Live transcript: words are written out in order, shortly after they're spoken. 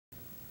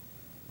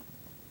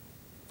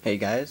Hey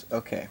guys,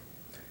 okay.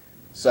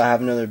 So I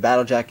have another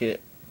Battle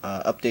Jacket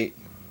update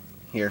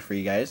here for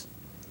you guys.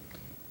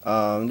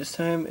 This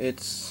time it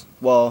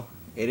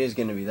is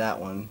going to be that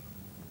one,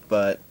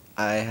 but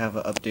I have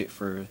an update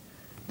for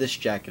this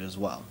jacket as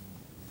well.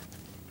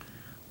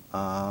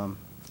 I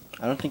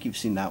don't think you've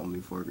seen that one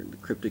before, the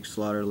Cryptic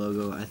Slaughter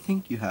logo. I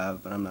think you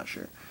have, but I'm not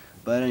sure.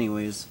 But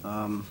anyways,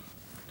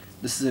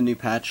 this is a new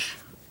patch.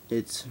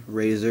 It's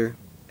Razor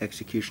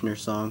Executioner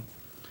Song.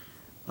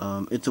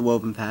 It's a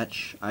woven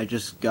patch. I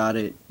just got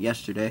it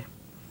yesterday.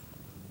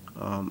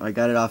 I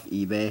got it off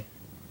eBay.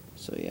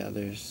 So yeah,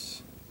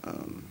 there's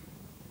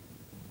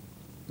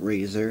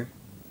Razor.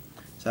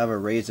 So I have a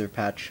Razor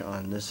patch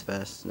on this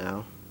vest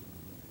now.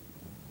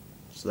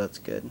 So that's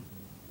good.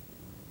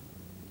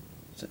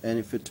 So, and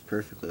it fits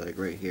perfectly, like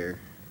right here.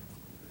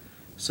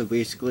 So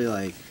basically,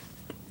 like,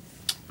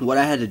 what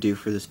I had to do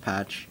for this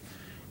patch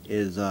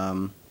is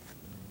I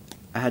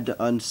had to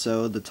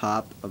unsew the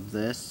top of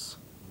this,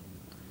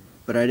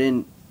 but I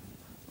didn't.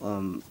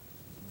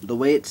 The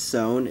way it's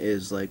sewn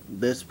is like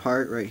this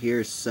part right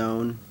here is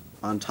sewn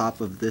on top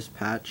of this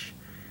patch.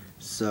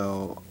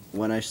 So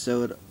when I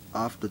sewed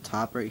off the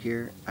top right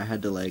here, I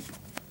had to it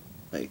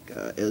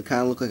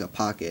kind of looked like a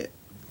pocket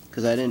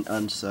because I didn't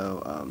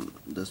unsew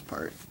this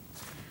part.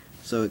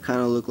 So it kind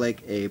of looked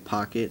like a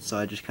pocket, so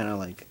I just kind of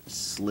like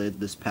slid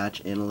this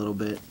patch in a little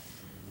bit.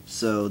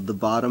 So the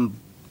bottom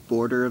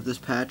border of this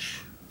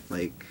patch,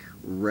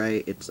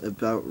 it's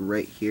about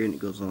right here, and it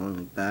goes along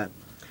like that.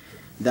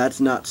 That's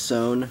not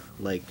sewn,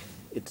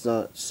 it's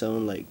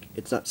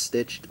not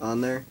stitched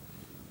on there,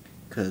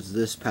 because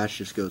this patch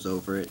just goes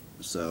over it.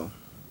 So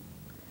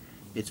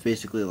it's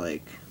basically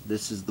like,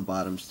 this is the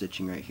bottom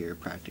stitching right here,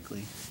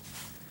 practically.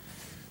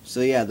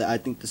 So yeah, I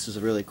think this is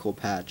a really cool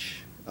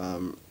patch,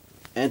 and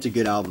it's a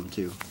good album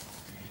too.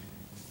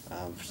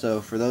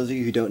 So for those of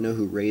you who don't know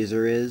who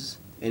Razor is,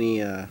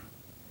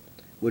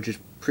 which is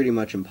pretty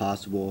much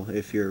impossible,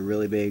 if you're a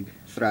really big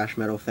thrash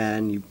metal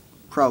fan, you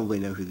probably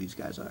know who these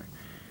guys are.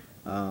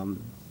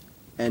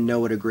 And know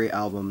what a great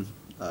album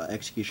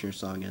Executioner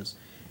Song is.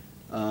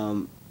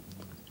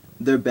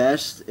 Their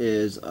best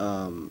is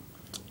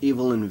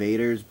Evil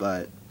Invaders,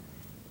 but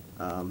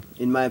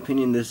in my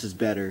opinion, this is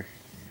better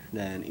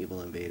than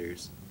Evil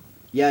Invaders.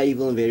 Yeah,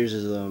 Evil Invaders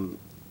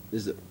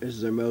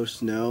is their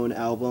most known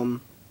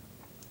album,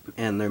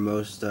 and their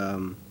most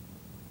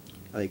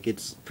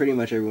it's pretty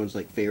much everyone's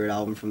favorite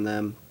album from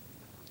them.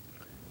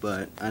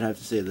 But I'd have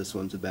to say this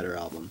one's a better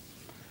album.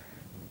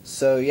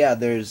 So yeah,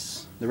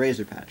 there's the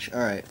Razor patch.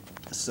 Alright,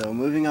 so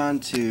moving on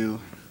to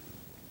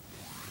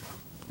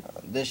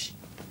this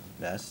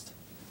vest.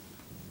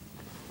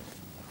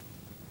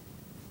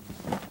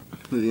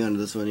 Moving on to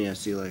this one, yeah,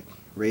 see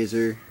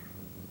Razor,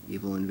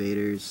 Evil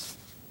Invaders,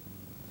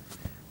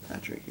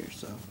 patch right here.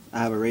 So I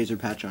have a Razor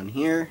patch on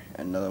here,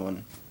 and another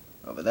one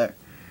over there.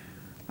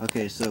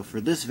 Okay, so for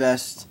this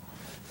vest,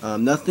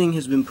 nothing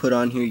has been put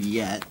on here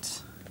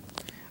yet.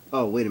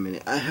 Oh, wait a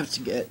minute, I have to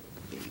get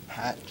a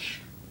patch.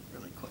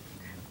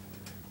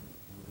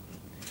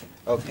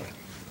 Okay,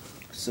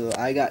 so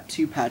I got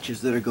two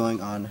patches that are going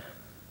on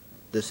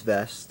this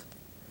vest,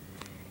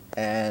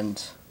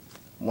 and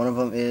one of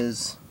them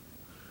is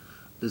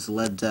this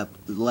Led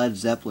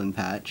Zeppelin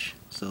patch,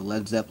 so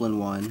Led Zeppelin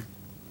 1.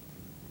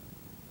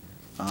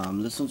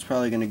 This one's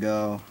probably gonna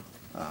go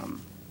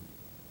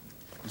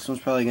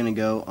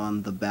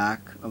on the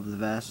back of the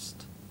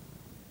vest.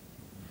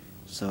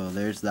 So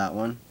there's that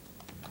one,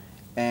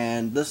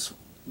 and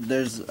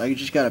I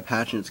just got a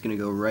patch and it's gonna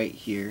go right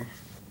here,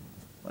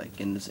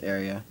 in this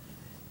area.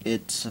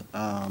 It's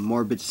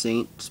Morbid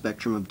Saint,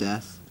 Spectrum of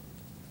Death.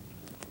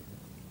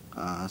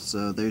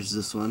 So there's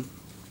this one.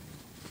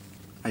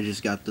 I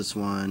just got this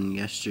one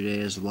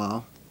yesterday as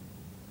well.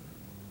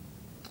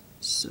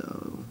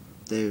 So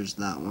there's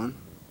that one.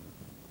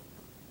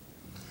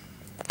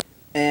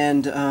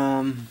 And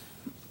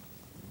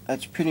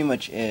that's pretty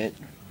much it.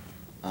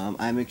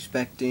 I'm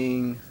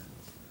expecting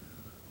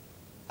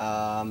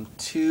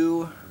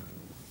two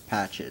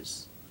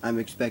patches. I'm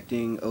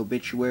expecting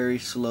Obituary,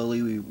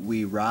 Slowly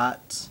We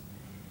Rot,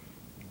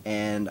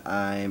 and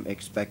I'm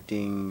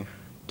expecting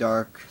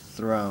Dark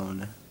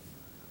Throne.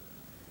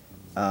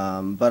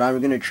 But I'm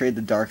going to trade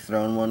the Dark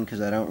Throne one because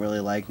I don't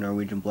really like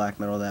Norwegian black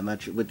metal that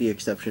much, with the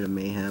exception of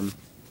Mayhem.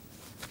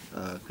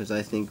 Because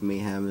I think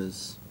Mayhem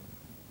is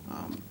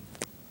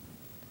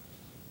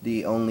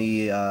the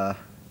only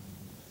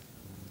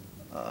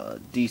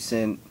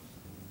decent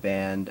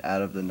band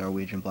out of the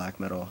Norwegian black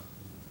metal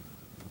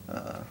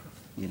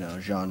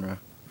genre.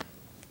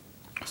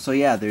 So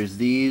yeah, there's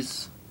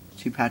these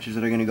two patches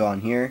that are going to go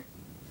on here,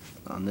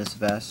 on this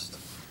vest.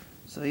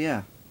 So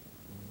yeah,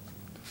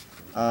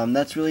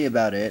 that's really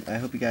about it. I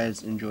hope you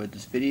guys enjoyed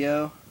this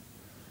video,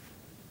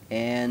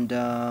 and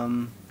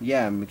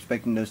yeah, I'm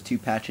expecting those two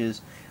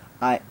patches.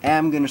 I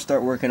am going to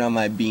start working on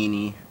my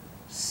beanie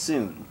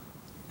soon.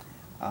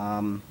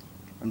 I'm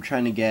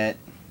trying to get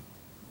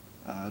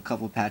a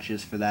couple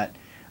patches for that.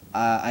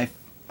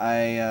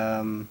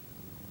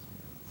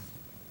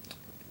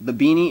 The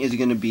beanie is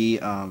going to be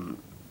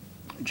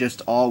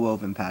just all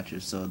woven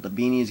patches. So the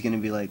beanie is gonna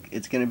be like,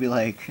 it's gonna be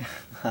like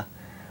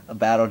a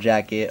battle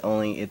jacket,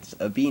 only it's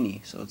a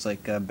beanie. So it's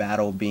like a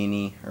battle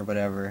beanie or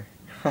whatever.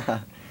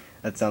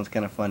 That sounds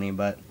kind of funny,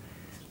 but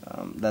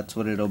that's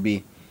what it'll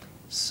be.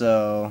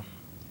 So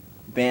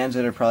bands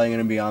that are probably going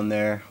to be on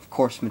there, of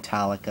course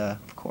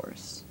Metallica, of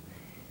course.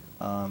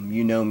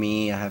 You know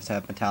me, I have to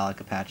have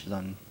Metallica patches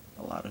on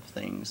a lot of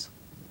things.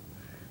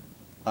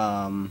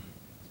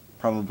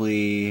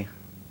 Probably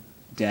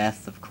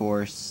Death, of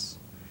course.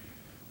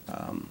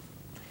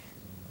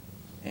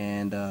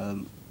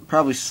 And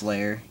probably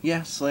Slayer.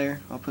 Yeah, Slayer.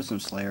 I'll put some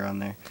Slayer on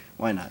there.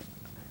 Why not?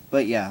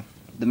 But yeah,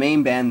 the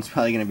main band that's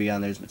probably going to be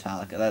on there is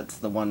Metallica. That's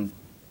the one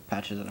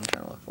patches that I'm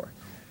trying to look for.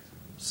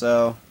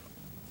 So,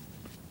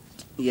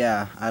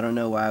 yeah, I don't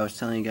know why I was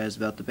telling you guys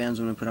about the bands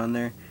I'm going to put on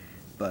there.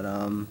 But,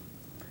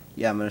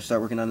 yeah, I'm going to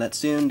start working on that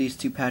soon. These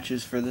 2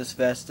 patches for this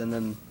vest and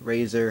then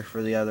Razor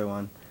for the other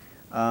one.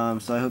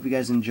 So I hope you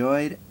guys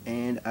enjoyed,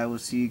 and I will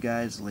see you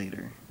guys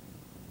later.